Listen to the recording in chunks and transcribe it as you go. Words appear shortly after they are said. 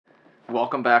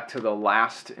Welcome back to the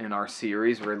last in our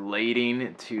series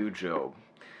relating to Job.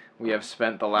 We have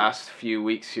spent the last few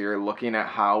weeks here looking at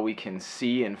how we can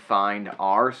see and find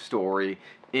our story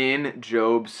in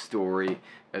Job's story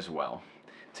as well.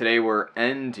 Today we're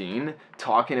ending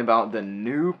talking about the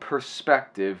new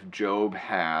perspective Job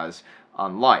has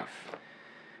on life.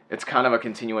 It's kind of a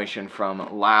continuation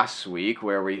from last week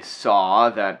where we saw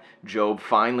that Job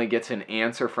finally gets an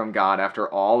answer from God after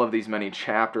all of these many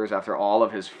chapters, after all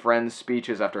of his friends'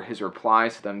 speeches, after his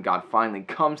replies to them. God finally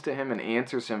comes to him and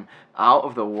answers him out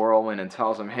of the whirlwind and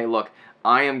tells him, hey, look,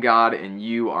 I am God and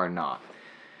you are not.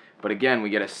 But again, we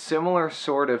get a similar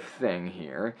sort of thing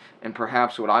here, and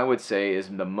perhaps what I would say is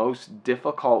the most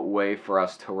difficult way for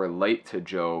us to relate to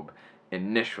Job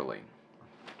initially.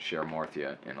 I'll share more with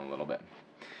you in a little bit.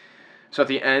 So at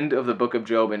the end of the book of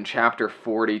Job in chapter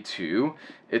 42,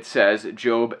 it says,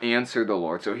 Job answered the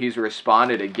Lord. So he's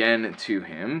responded again to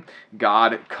him.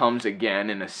 God comes again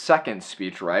in a second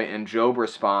speech, right? And Job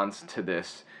responds to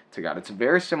this to God. It's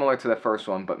very similar to the first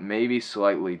one, but maybe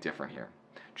slightly different here.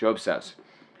 Job says,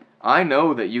 I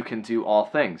know that you can do all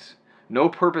things. No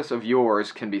purpose of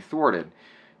yours can be thwarted.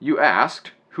 You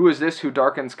asked, who is this who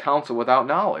darkens counsel without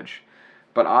knowledge?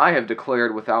 But I have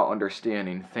declared without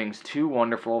understanding things too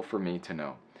wonderful for me to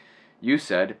know. You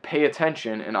said, pay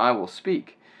attention and I will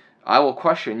speak. I will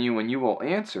question you and you will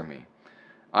answer me.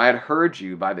 I had heard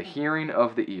you by the hearing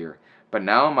of the ear, but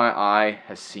now my eye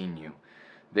has seen you.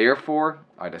 Therefore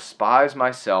I despise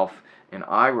myself and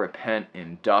I repent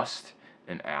in dust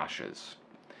and ashes.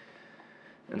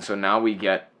 And so now we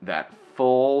get that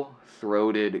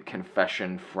full-throated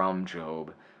confession from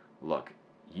Job. Look,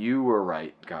 you were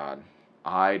right, God.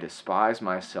 I despise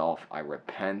myself, I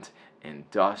repent in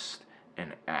dust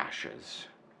and ashes.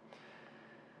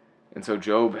 And so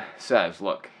Job says,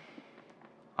 look,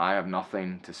 I have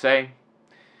nothing to say,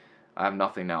 I have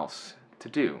nothing else to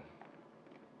do.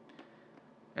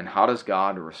 And how does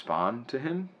God respond to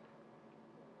him?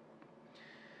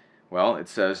 Well, it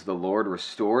says, the Lord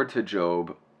restored to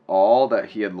Job all that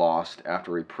he had lost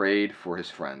after he prayed for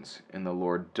his friends, and the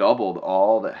Lord doubled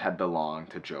all that had belonged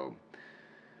to Job.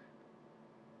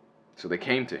 So they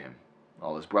came to him,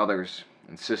 all his brothers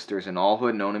and sisters and all who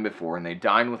had known him before, and they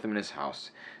dined with him in his house.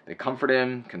 They comforted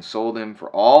him, consoled him for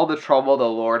all the trouble the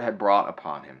Lord had brought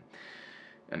upon him.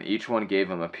 And each one gave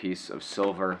him a piece of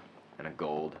silver and a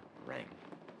gold ring.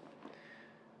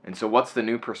 And so what's the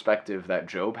new perspective that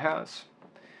Job has?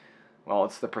 Well,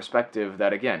 it's the perspective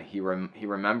that, again, he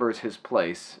remembers his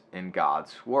place in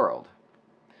God's world.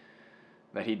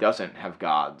 That he doesn't have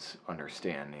God's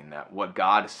understanding, that what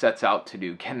God sets out to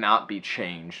do cannot be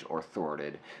changed or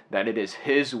thwarted, that it is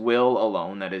his will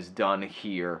alone that is done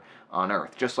here on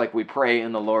earth. Just like we pray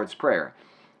in the Lord's Prayer.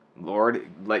 Lord,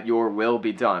 let your will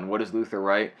be done. What does Luther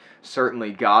write?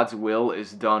 Certainly God's will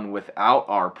is done without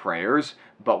our prayers,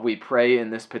 but we pray in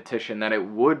this petition that it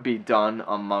would be done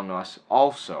among us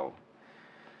also.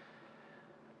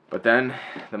 But then,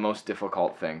 the most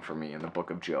difficult thing for me in the book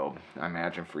of Job, I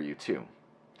imagine for you too.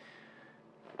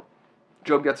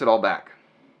 Job gets it all back.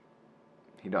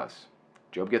 He does.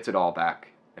 Job gets it all back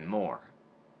and more.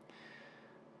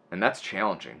 And that's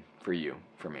challenging for you,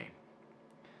 for me.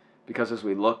 Because as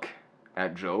we look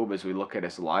at Job, as we look at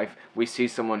his life, we see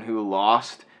someone who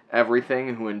lost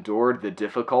everything, who endured the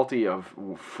difficulty of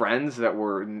friends that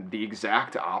were the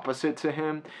exact opposite to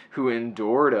him, who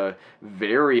endured a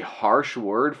very harsh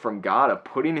word from God of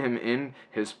putting him in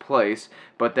his place,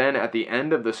 but then at the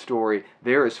end of the story,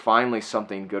 there is finally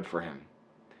something good for him.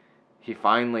 He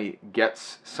finally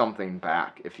gets something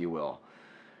back, if you will.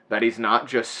 That he's not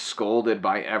just scolded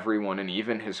by everyone and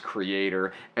even his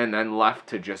creator and then left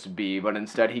to just be, but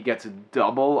instead he gets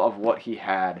double of what he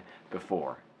had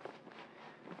before.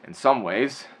 In some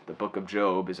ways, the book of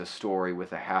Job is a story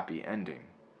with a happy ending,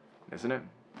 isn't it?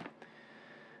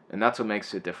 And that's what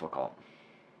makes it difficult.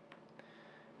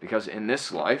 Because in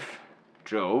this life,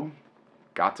 Job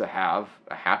got to have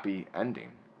a happy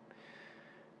ending.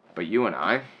 But you and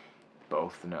I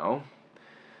both know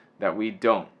that we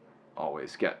don't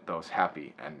always get those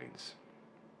happy endings.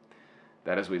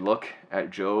 That as we look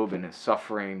at Job and his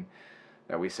suffering,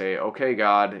 that we say, okay,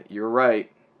 God, you're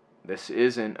right. This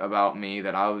isn't about me,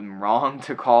 that I'm wrong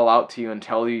to call out to you and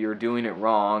tell you you're doing it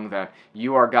wrong, that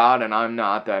you are God and I'm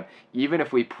not, that even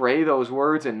if we pray those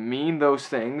words and mean those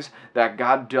things, that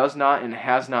God does not and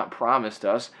has not promised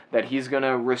us, that he's going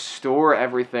to restore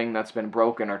everything that's been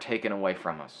broken or taken away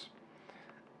from us.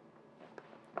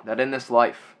 That in this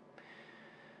life,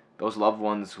 those loved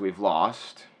ones we've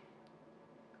lost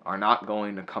are not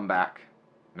going to come back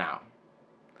now.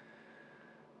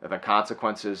 That the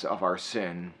consequences of our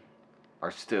sin are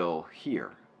still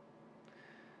here.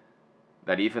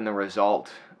 that even the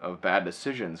result of bad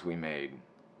decisions we made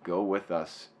go with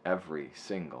us every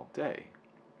single day.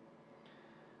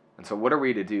 And so what are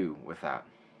we to do with that?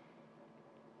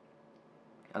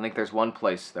 I think there's one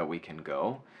place that we can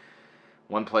go.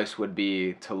 One place would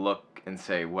be to look and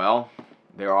say, well,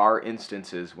 there are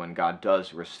instances when God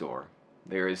does restore.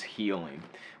 There is healing.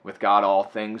 With God, all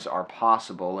things are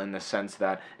possible in the sense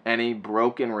that any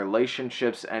broken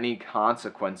relationships, any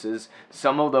consequences,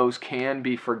 some of those can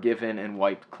be forgiven and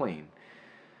wiped clean.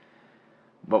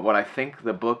 But what I think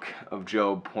the book of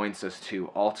Job points us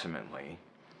to ultimately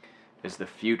is the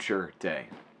future day.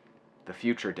 The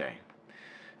future day.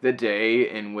 The day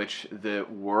in which the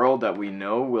world that we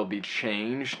know will be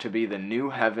changed to be the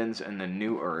new heavens and the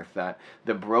new earth, that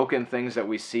the broken things that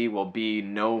we see will be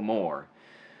no more.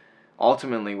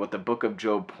 Ultimately, what the book of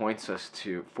Job points us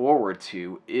forward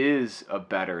to is a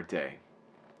better day.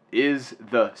 Is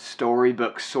the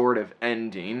storybook sort of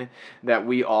ending that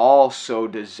we all so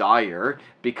desire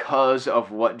because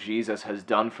of what Jesus has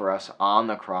done for us on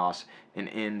the cross and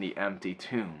in the empty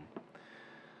tomb.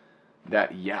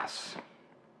 That yes,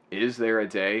 is there a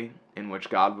day in which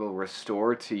God will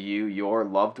restore to you your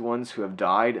loved ones who have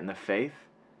died in the faith?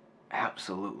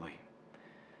 Absolutely.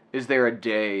 Is there a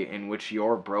day in which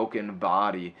your broken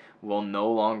body will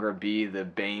no longer be the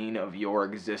bane of your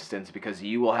existence because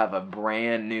you will have a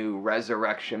brand new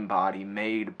resurrection body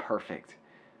made perfect?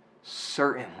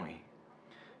 Certainly.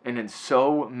 And in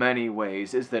so many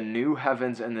ways is the new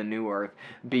heavens and the new earth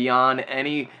beyond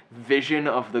any vision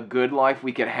of the good life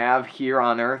we could have here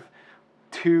on earth.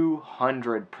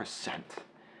 200%.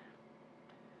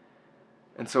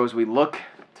 And so as we look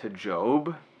to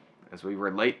Job, as we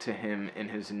relate to him in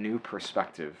his new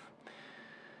perspective,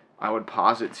 I would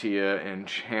posit to you and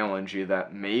challenge you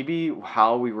that maybe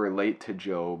how we relate to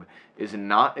Job is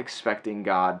not expecting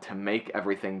God to make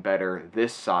everything better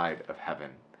this side of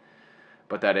heaven,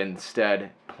 but that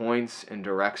instead points and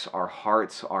directs our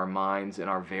hearts, our minds, and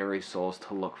our very souls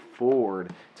to look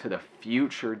forward to the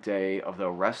future day of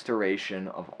the restoration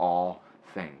of all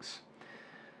things.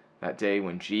 That day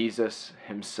when Jesus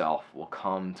himself will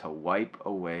come to wipe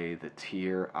away the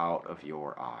tear out of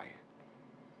your eye.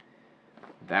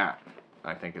 That,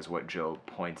 I think, is what Job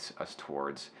points us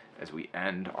towards as we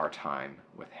end our time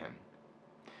with him.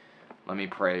 Let me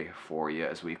pray for you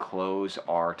as we close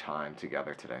our time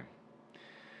together today.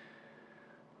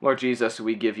 Lord Jesus,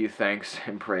 we give you thanks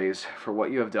and praise for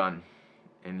what you have done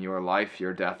in your life,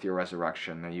 your death, your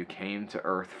resurrection, that you came to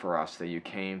earth for us, that you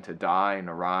came to die and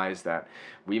arise, that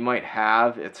we might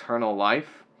have eternal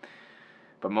life,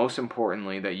 but most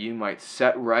importantly, that you might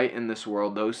set right in this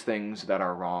world those things that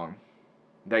are wrong,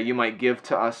 that you might give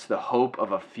to us the hope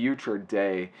of a future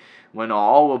day when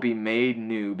all will be made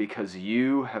new because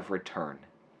you have returned.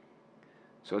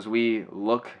 So as we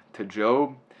look to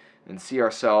Job and see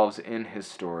ourselves in his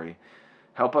story,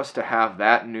 help us to have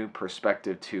that new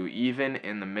perspective too, even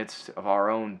in the midst of our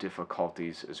own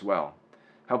difficulties as well.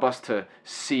 Help us to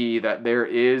see that there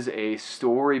is a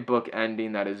storybook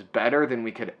ending that is better than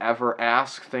we could ever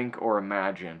ask, think, or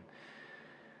imagine.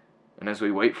 And as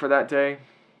we wait for that day,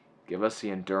 give us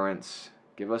the endurance,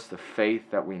 give us the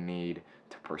faith that we need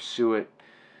to pursue it,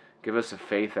 give us the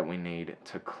faith that we need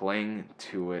to cling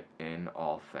to it in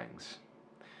all things.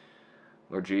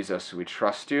 Lord Jesus, we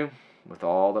trust you with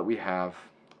all that we have,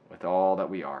 with all that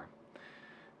we are.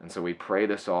 And so we pray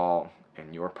this all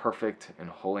in your perfect and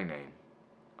holy name.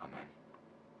 Amen.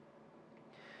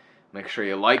 Make sure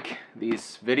you like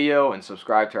this video and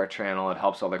subscribe to our channel. It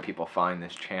helps other people find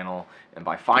this channel, and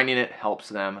by finding it, helps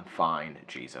them find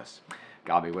Jesus.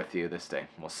 God be with you this day.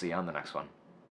 We'll see you on the next one.